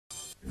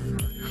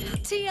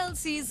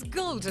TLC's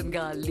golden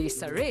girl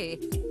Lisa Ray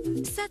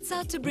sets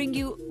out to bring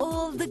you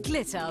all the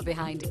glitter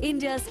behind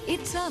India's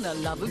eternal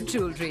love of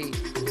jewellery.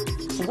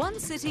 One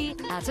city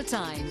at a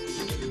time.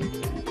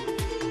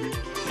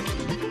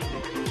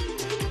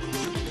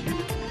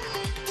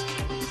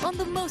 On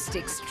the most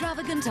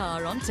extravagant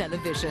hour on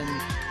television.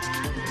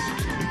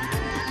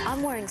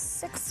 I'm wearing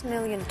 $6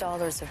 million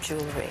of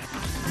jewelry.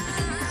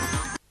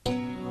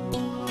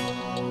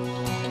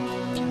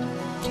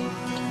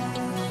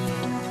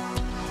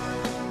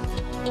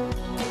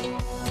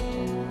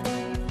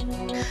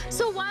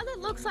 So while it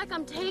looks like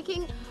I'm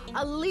taking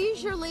a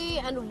leisurely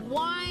and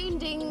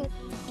winding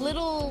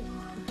little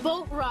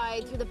boat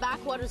ride through the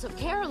backwaters of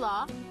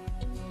Kerala,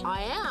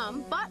 I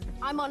am, but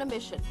I'm on a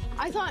mission.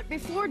 I thought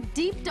before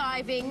deep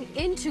diving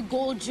into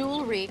gold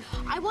jewelry,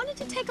 I wanted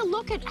to take a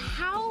look at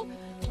how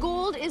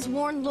gold is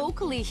worn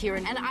locally here.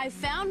 And I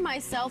found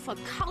myself a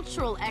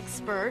cultural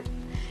expert,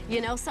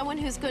 you know, someone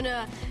who's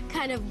gonna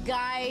kind of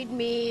guide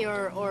me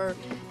or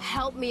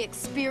help me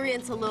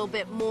experience a little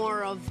bit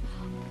more of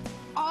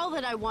all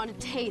that I want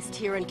to taste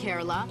here in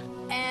Kerala.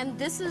 And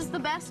this is the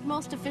best,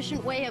 most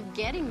efficient way of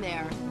getting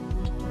there.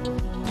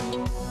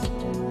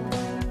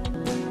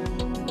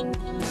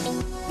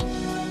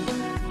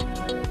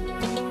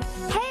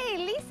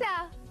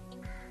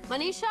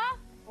 Maneesha?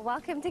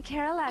 Welcome to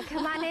Kerala.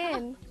 Come on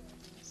in.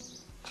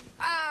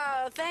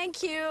 Oh,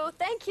 thank you.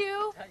 Thank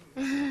you.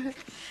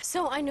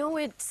 So I know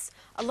it's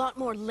a lot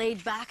more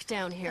laid back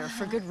down here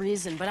for good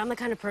reason, but I'm the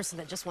kind of person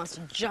that just wants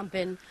to jump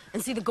in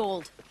and see the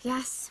gold.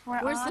 Yes,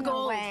 Where's the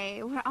gold?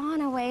 We're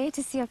on our way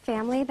to see a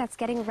family that's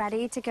getting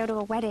ready to go to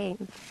a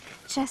wedding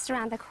just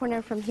around the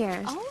corner from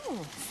here.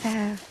 Oh. So,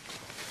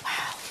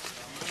 Wow.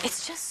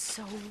 It's just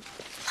so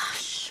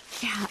lush.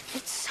 yeah.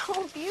 It's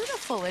so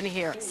beautiful in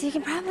here. So you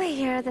can probably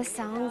hear the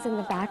songs in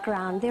the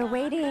background. They're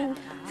waiting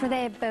for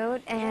their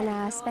boat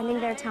and spending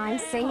their time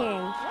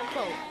singing.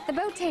 The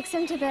boat takes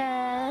them to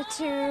their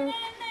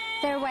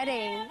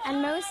wedding,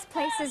 and most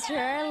places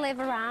here live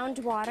around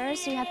water,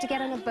 so you have to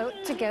get on a boat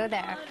to go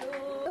there.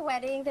 The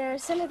wedding,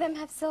 some of them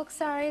have silk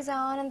saris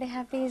on, and they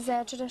have these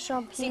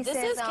traditional pieces See,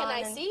 this is, on. can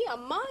I see?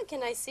 Amma,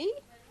 can I see?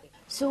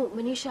 So,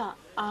 Maneesha,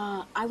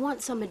 I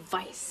want some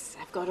advice.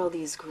 I've got all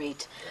these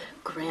great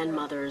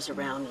grandmothers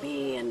around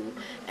me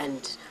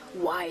and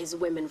wise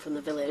women from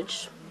the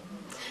village.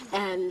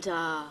 And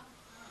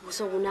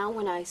so now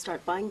when I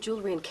start buying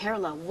jewelry in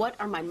Kerala, what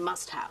are my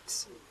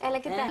must-haves? The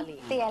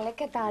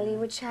Elekatali,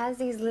 which has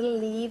these little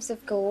leaves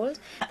of gold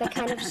that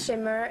kind of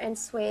shimmer and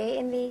sway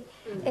in the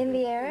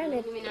air, and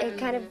it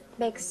kind of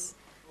makes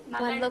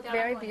one look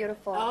very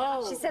beautiful.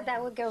 Oh. She said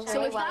that would go So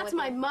really if well that's with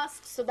my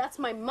it. that's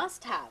my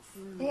must-have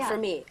for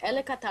me.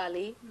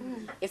 Elekatali,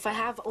 if I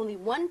have only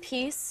one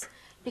piece,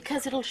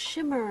 because it'll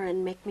shimmer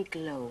and make me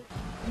glow.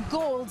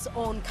 Gold's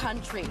own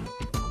country.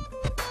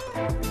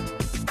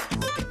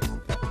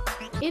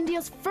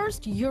 India's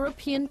first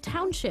European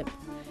township.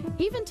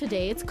 Even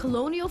today, its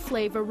colonial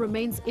flavor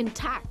remains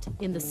intact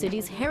in the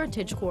city's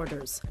heritage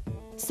quarters.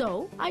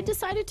 So, I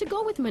decided to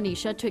go with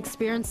Maneesha to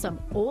experience some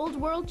old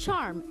world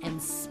charm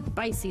and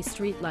spicy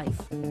street life.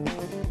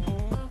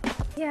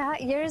 Yeah,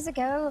 years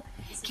ago,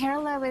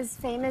 Kerala was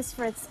famous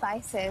for its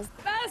spices.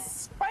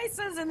 Best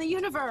spices in the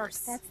universe!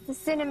 That's the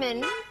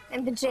cinnamon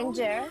and the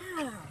ginger,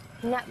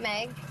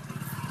 nutmeg.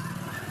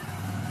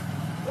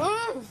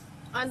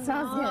 I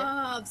Sounds good.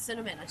 love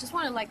cinnamon. I just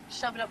want to like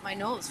shove it up my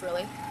nose,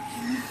 really.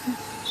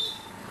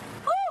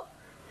 Ooh!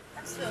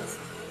 That feels...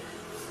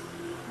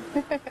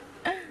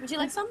 Would you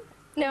like some?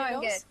 No,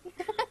 I'm good.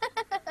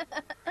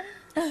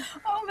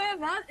 Oh man,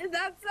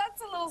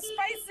 that's a little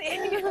spicy.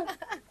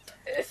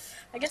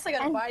 I guess I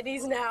gotta buy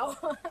these now.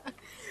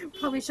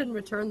 Probably shouldn't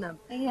return them.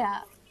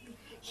 Yeah.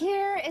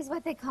 Here is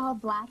what they call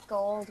black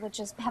gold, which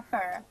is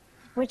pepper,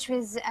 which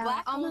was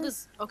Black gold almost...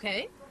 is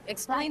okay.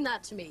 Explain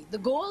that to me. The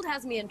gold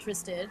has me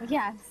interested.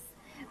 Yes.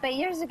 But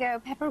years ago,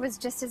 pepper was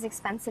just as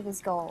expensive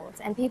as gold,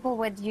 and people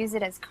would use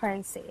it as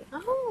currency.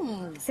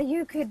 Oh. So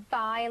you could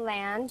buy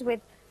land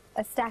with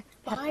a stacked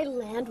pepper. Buy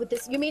land with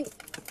this. You mean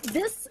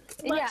this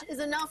much Yeah. is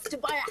enough to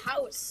buy a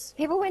house?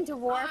 People went to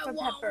war for I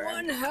want pepper.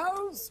 one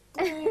house,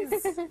 please.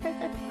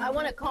 I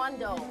want a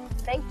condo.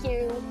 Thank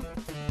you.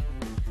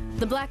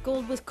 The black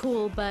gold was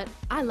cool, but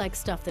I like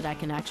stuff that I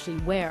can actually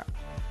wear.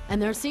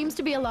 And there seems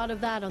to be a lot of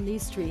that on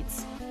these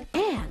streets.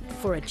 And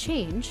for a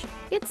change,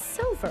 it's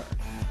silver.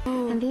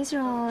 And these are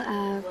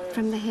all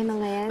from the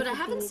Himalayas. But I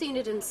haven't seen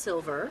it in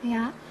silver.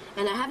 Yeah.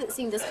 And I haven't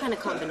seen this kind of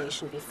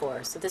combination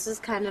before. So this is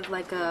kind of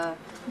like a...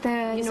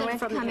 The You said north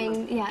from the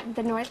coming, yeah,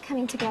 the north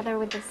coming together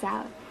with the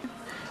south.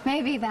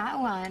 Maybe that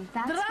one.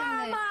 That's from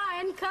drama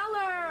and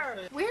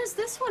color! Where's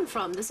this one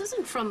from? This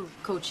isn't from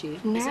Kochi,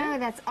 the... is No, it?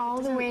 that's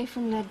all the way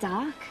from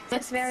Ladakh.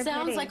 That's very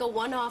sounds pretty. like a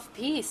one-off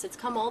piece. It's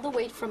come all the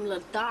way from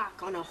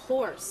Ladakh on a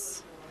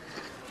horse.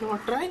 You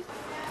want to try?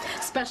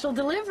 Special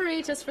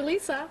delivery just for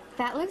Lisa.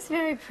 That looks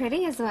very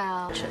pretty as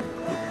well.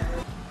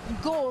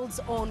 Gold's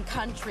own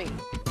country.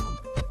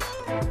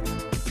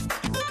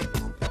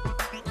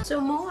 So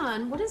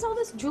Mohan, what is all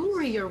this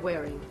jewelry you're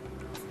wearing?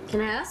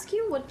 Can I ask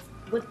you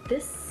what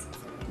this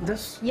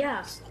This?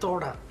 Yeah.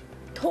 Toda.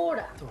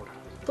 Tora. Toda.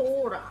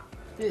 Tora.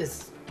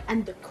 Yes.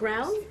 And the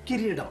crown?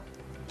 Kiridam.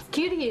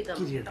 Kiridam.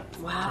 Kiridam.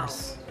 Wow.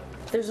 Yes.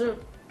 There's a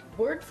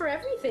word for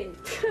everything.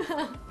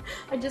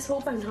 I just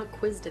hope I'm not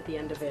quizzed at the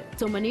end of it.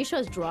 So Maneesha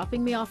is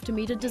dropping me off to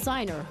meet a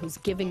designer who's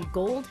giving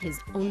gold his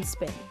own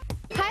spin.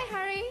 Hi,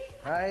 Hari.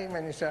 Hi,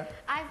 Maneesha.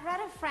 I've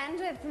brought a friend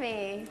with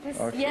me. This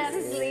Yes.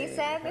 is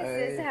Lisa.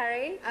 This is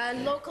Hari. A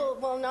local,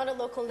 well, not a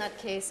local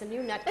nutcase, a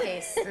new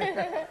nutcase.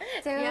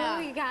 So, Yeah.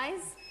 you guys,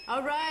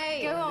 All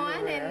right. go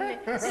on and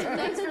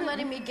Thanks for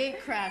letting me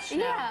gate crash now.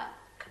 yeah.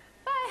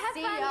 Bye. Have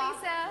See fun, ya.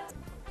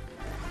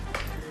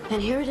 Lisa.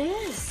 And here it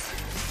is.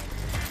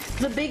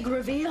 The big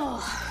reveal.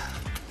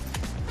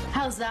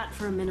 How's that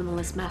for a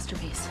minimalist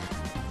masterpiece?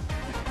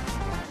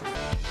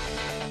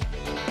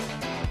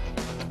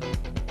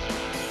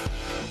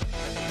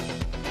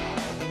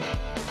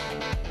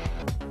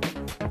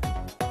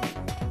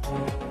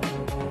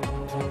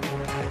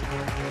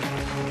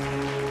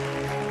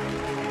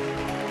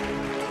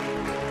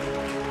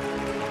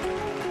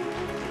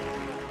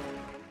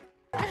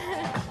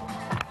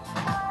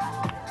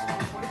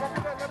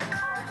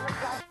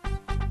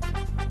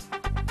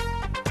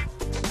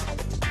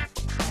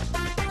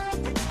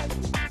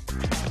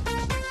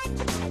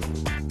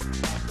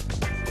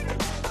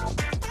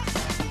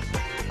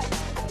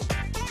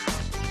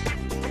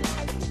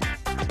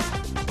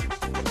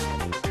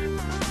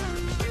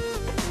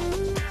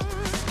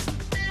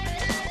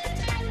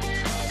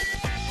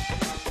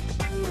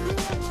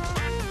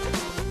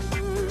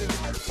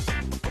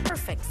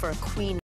 Perfect for a queen.